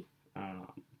Sydney,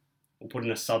 we'll put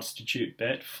in a substitute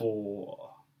bet for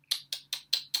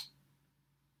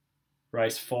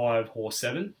race 5, horse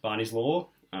 7, Barney's Law.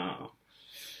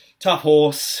 Tough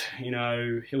horse,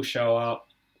 he'll show up.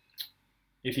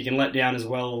 If he can let down as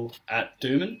well at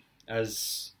Dooman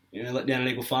as let down an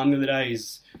Eagle Farm the other day,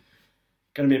 he's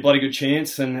going to be a bloody good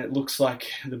chance, and it looks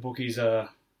like the bookies are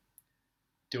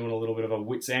doing a little bit of a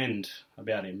wit's end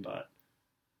about him, but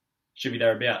should be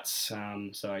thereabouts.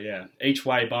 Each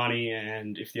way Barney,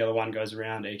 and if the other one goes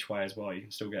around, each way as well. You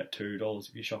can still get $2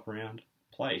 if you shop around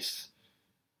place.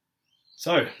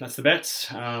 So that's the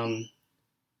bets.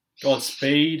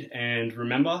 Godspeed, and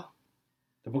remember,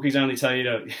 the bookies only tell you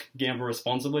to gamble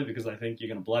responsibly because they think you're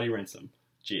going to bloody rinse them.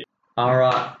 Cheers. All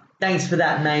right. Thanks for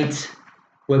that, mate.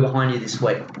 We're behind you this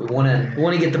week. We want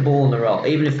to get the ball in the roll,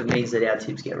 even if it means that our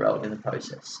tips get rolled in the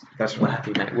process. That's right. We're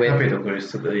happy, mate. We're happy to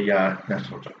lose to the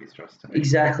National Jockeys Trust.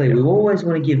 Exactly. Yeah. We always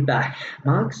want to give back,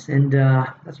 Marks, and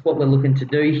that's what we're looking to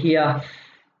do here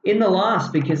in the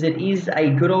last, because it is a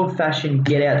good old-fashioned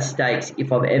get-out stakes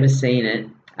if I've ever seen it.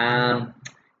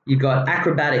 You've got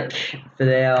Acrobatic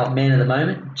for our man of the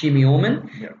moment, Jimmy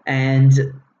Orman, and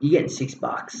you're getting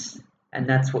 $6, and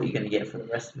that's what you're going to get for the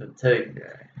rest of them too. Yeah.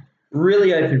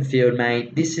 Really open field,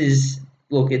 mate. This is,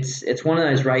 look, it's one of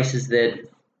those races that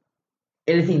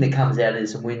anything that comes out of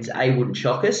this and wins, wouldn't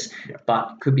shock us,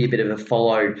 but could be a bit of a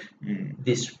follow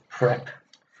this prep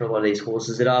for a lot of these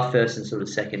horses that are first and sort of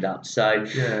second up. So,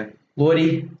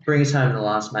 Lloydie, bring us home in the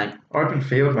last, mate. Open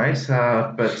field, mate.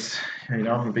 But I'm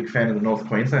a big fan of the North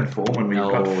Queensland form, and we've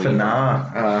got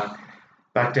Fanar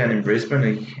back down in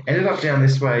Brisbane. He ended up down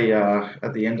this way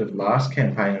at the end of last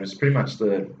campaign. It was pretty much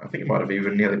I think it might have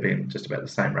even nearly been just about the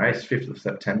same race, 5th of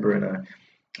September in a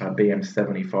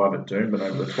BM75 at Doomben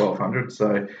over the 1200.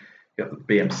 So you got the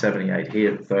BM78 here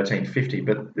at 1350.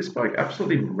 But this bloke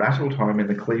absolutely rattled home in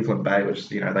the Cleveland Bay, which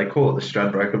they call it the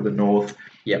Stradbroke of the North.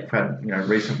 Yep. We've had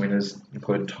recent winners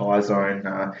include Tie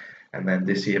Zone, and then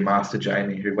this year Master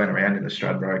Jamie, who went around in the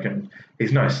Stradbroke, and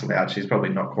he's no slouch. He's probably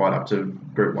not quite up to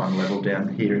Group 1 level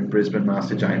down here in Brisbane,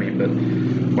 Master Jamie, but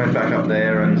went back up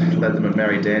there and led them a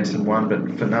merry dance and won. But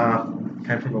Fanar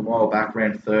came from a mile back,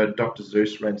 ran third. Dr.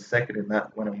 Zeus ran second in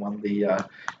that, went and won the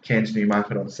Cairns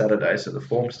Newmarket on Saturday. So the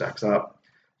form stacks up.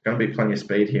 Going to be plenty of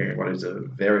speed here in what is a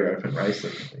very open race,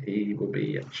 and he will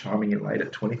be chiming in late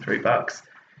at $23.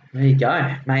 There you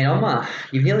go, mate.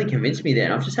 You've nearly convinced me there,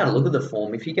 and I've just had a look at the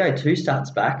form. If you go 2 starts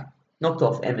back, knocked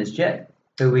off Emma's Jet,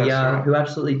 who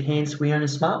absolutely pants. We own a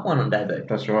smart one on debut.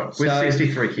 That's right. With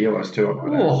 63 kilos too, I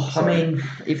might add. I mean,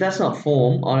 if that's not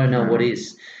form, I don't know what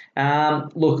is.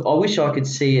 Look, I wish I could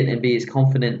see it and be as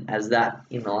confident as that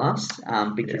in the last,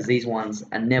 because these ones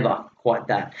are never quite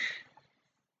that.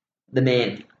 The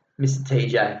man, Mr.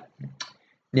 TJ.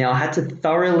 Now, I had to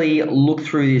thoroughly look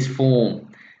through this form.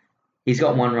 He's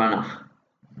got one runner,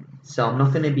 so I'm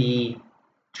not going to be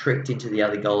tricked into the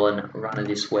other golden runner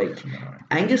this week. No.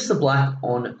 Angus the Black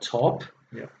on top.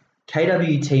 Yeah.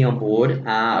 KWT on board.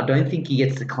 I don't think he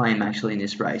gets the claim actually in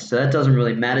this race, so that doesn't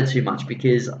really matter too much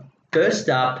because first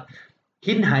up,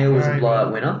 Hidden Hail was a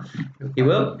blowout winner. He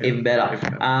will? Yeah. Even better.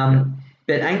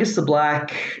 But Angus the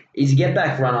Black is a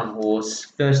get-back run on horse.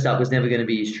 First up was never going to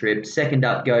be his trip. Second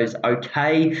up goes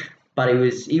okay, but he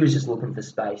was just looking for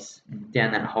space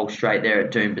down that whole straight there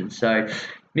at Doomben. So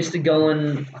Mr.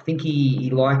 Golan, I think he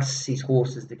likes his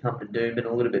horses to come to Doomben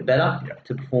a little bit better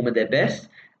to perform at their best.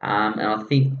 And I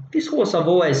think this horse I've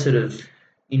always sort of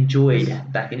enjoyed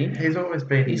backing him. He's always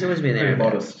been there.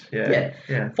 Modest. Yeah.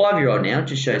 5-year-old now.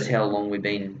 Just shows how long we've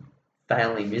been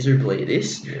failing miserably at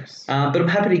this. Yes. But I'm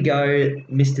happy to go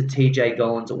Mr. TJ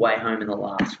Golan's away home in the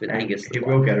last with Angus. He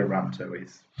will get a run too.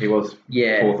 He was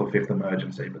 4th or 5th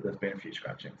emergency, but there's been a few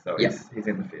scratching. So he's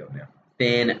in the field now.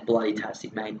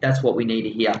 Fan-bloody-tastic, mate. That's what we need to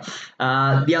hear.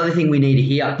 The other thing we need to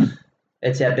hear,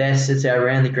 it's our best, it's our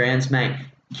around the grounds, mate.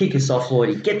 Kick us off,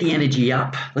 Lloydie. Get the energy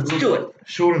up. Let's do it.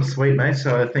 Short and sweet, mate.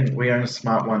 So I think We Own a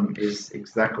Smart One is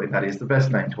exactly that. He's the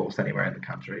best named horse anywhere in the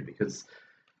country because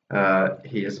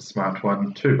he is a smart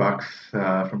one.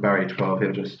 $2 from barrier 12.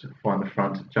 He'll just find the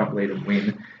front, jump lead and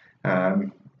win.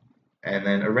 And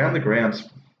then around the grounds,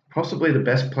 possibly the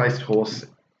best placed horse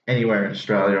anywhere in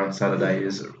Australia on Saturday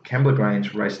is Kembla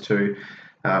Grange, race 2,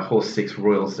 horse 6,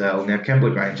 Royal Zell. Now,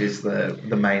 Kembla Grange is the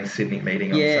main Sydney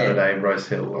meeting on Saturday. Rose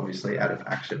Hill, obviously, out of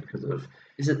action because of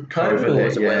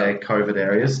COVID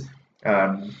areas.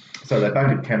 So they're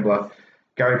back at Kembla.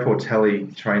 Gary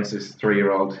Portelli trains this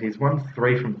 3-year-old. He's won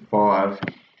 3 from 5.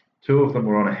 2 of them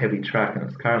were on a heavy track, and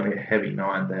it's currently a heavy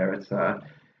 9 there. It's at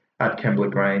Kembla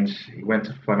Grange. He went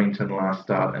to Flemington last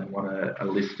start and won a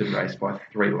listed race by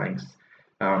 3 lengths.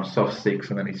 Soft 6,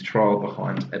 and then he's trialled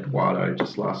behind Eduardo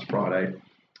just last Friday.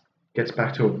 Gets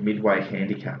back to a midway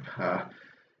handicap,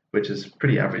 which is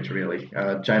pretty average, really.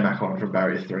 J Mac on from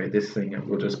barrier 3. This thing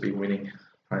will just be winning,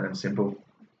 plain and simple.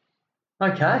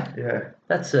 Okay. Yeah.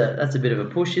 That's a bit of a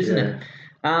push, isn't it?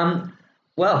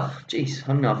 Well, geez, I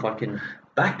don't know if I can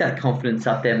back that confidence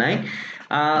up there, mate.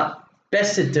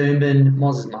 Best at Doomben,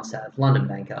 Moz's must have. London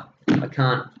Banker.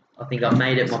 I think I've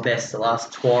made it my best the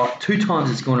last 2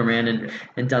 times it's gone around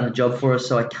and done the job for us,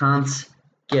 so I can't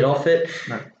get off it.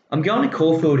 No. I'm going to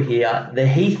Caulfield here. The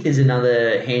Heath is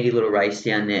another handy little race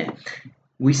down there.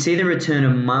 We see the return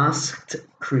of Masked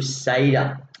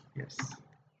Crusader. Yes.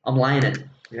 I'm laying it.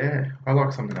 Yeah, I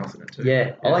like something else in it too.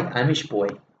 Yeah, I like Amish Boy.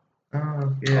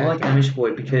 Oh, yeah. I like Amish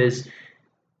Boy because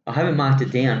I haven't marked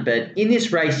it down, but in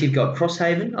this race you've got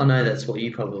Crosshaven. I know that's what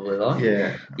you probably like.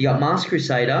 Yeah. You got Masked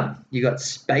Crusader. You got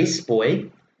Space Boy.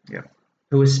 Yeah.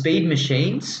 Who are speed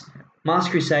machines.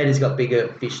 Masked Crusader's got bigger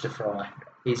fish to fry.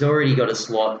 He's already got a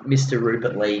slot. Mr.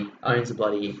 Rupert Lee owns a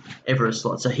bloody Everest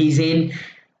slot, so he's in.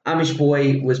 Amish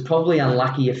Boy was probably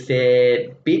unlucky a fair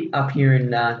bit up here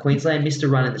in Queensland. Missed a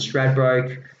run at the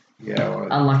Stradbroke. Yeah, well,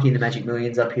 Unlucky in the Magic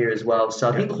Millions up here as well. So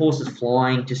I think the horse is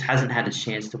flying, just hasn't had its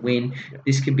chance to win. Yeah.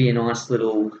 This could be a nice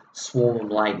little swarm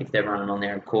of late if they're running on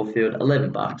there at Caulfield.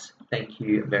 $11. Thank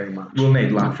you very much. we'll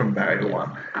need luck from Barry to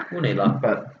 1. We'll need luck.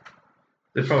 But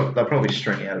they'll probably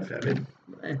string out a fair bit.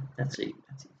 That's it.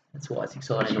 That's why it's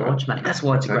exciting That's to right. watch, mate. That's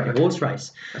why it's a great Exactly. horse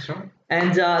race. That's right.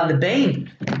 And the Bean.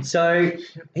 So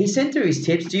he sent through his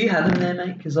tips. Do you have them there,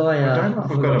 mate? Because I don't know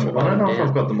if I've got them. I don't know if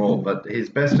I've got them all, but his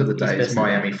best of the day best is of the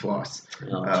Miami Flies.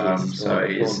 Oh, Jesus. So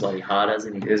He's he's bloody hard,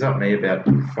 hasn't he he? was up me about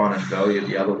finding value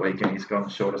the other week, and he's gone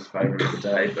shortest favourite of the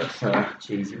day. But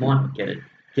Jeez, he might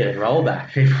get a roll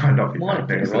back. he might not be Might back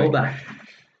get a next roll week. back.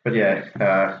 But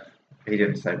yeah, he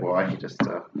didn't say why. He just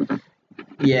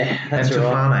Yeah, and that's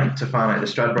all right. Tafane, the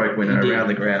Stradbroke winner He did. around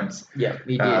the grounds. Yeah,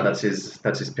 he did. That's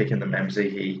his pick in the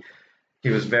Memsey. He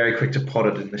was very quick to pot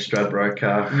it in the Stradbroke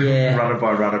Yeah. runner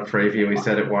by runner preview. He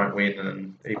said it won't win,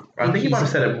 and I think he he's might have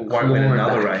said it won't win clawing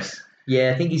another back. race.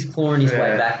 Yeah, I think he's clawing his way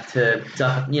Yeah. back to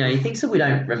he thinks that we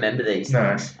don't remember these No,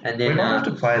 things. And we then, might have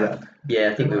to play that. yeah,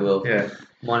 I think we will. Yeah,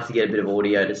 Might have to get a bit of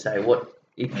audio to say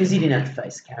because he didn't have to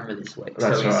face the camera this week.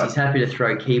 That's so he's, right. he's happy to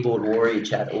throw keyboard warrior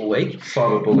chat all week.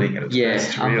 cyberbullying at its Yeah,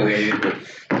 best, really.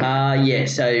 unbelievable.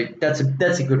 So that's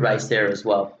a good race there as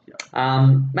well.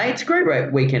 Mate, it's a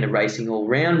great weekend of racing all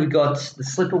round. We've got the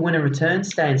Slipper winner return,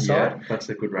 stay inside. Yeah, that's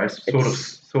a good race.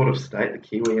 It's- Sort of state the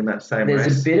Kiwi in that same There's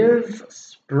race. a bit of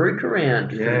spruik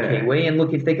around for Yeah. the Kiwi. And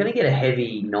look, if they're going to get a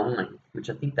heavy 9, which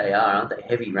I think they are, aren't they?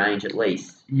 Heavy range at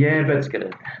least. Yeah, but It's going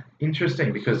to...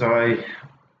 interesting because I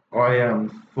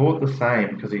thought the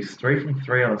same because he's 3 from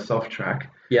 3 on a soft track.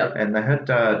 Yep. And they had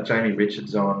Jamie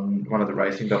Richards on one of the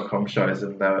racing.com shows,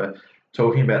 and they were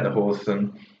talking about the horse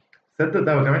and said that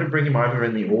they were going to bring him over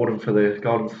in the autumn for the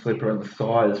Golden Slipper and the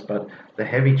size, but the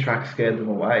heavy track scared them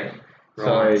away.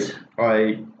 Right. So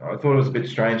I thought it was a bit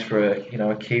strange for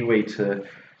a Kiwi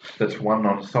that's won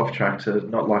on a soft track to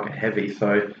not like a heavy.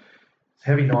 So it's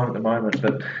heavy 9 at the moment,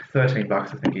 but $13 I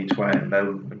think each way, and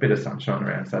a bit of sunshine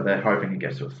around, so they're hoping to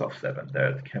get to a soft 7 there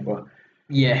at the Kembla.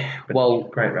 Yeah, But well,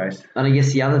 great race. and I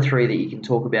guess the other 3 that you can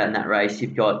talk about in that race,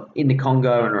 you've got In the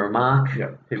Congo and a Remark,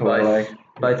 Yep. who Kalele.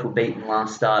 both were beaten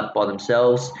last start by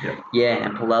themselves. Yep. Yeah,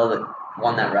 and Palel that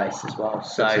won that race as well.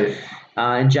 So, That's it.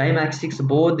 and J-Max sticks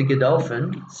aboard the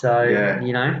Godolphin. So,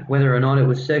 Yeah. whether or not it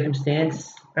was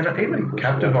circumstance. And even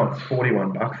Captive on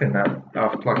 $41 in that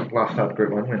after last start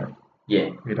Group 1 winner.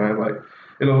 Yeah,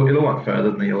 It'll want further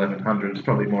than the 1100. It's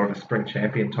probably more of a spring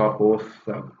champion type horse.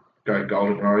 Go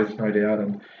Golden Rose, no doubt,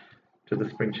 and to the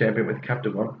spring champion with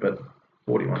Captive on. But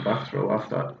 $41 for a last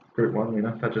start Group 1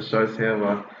 winner. That just shows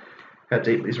how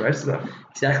deep these races are.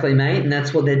 exactly, mate. And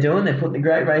that's what they're doing. They're putting the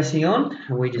great racing on.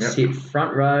 And we just sit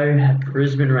front row at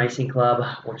Brisbane Racing Club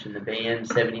watching the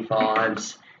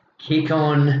BM75s kick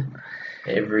on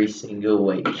every single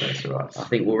week. That's right. I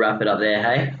think we'll wrap it up there,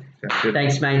 hey? Sounds good.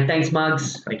 Thanks, mate. Thanks,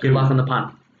 Mugs. Thank Good you. luck on the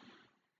punt.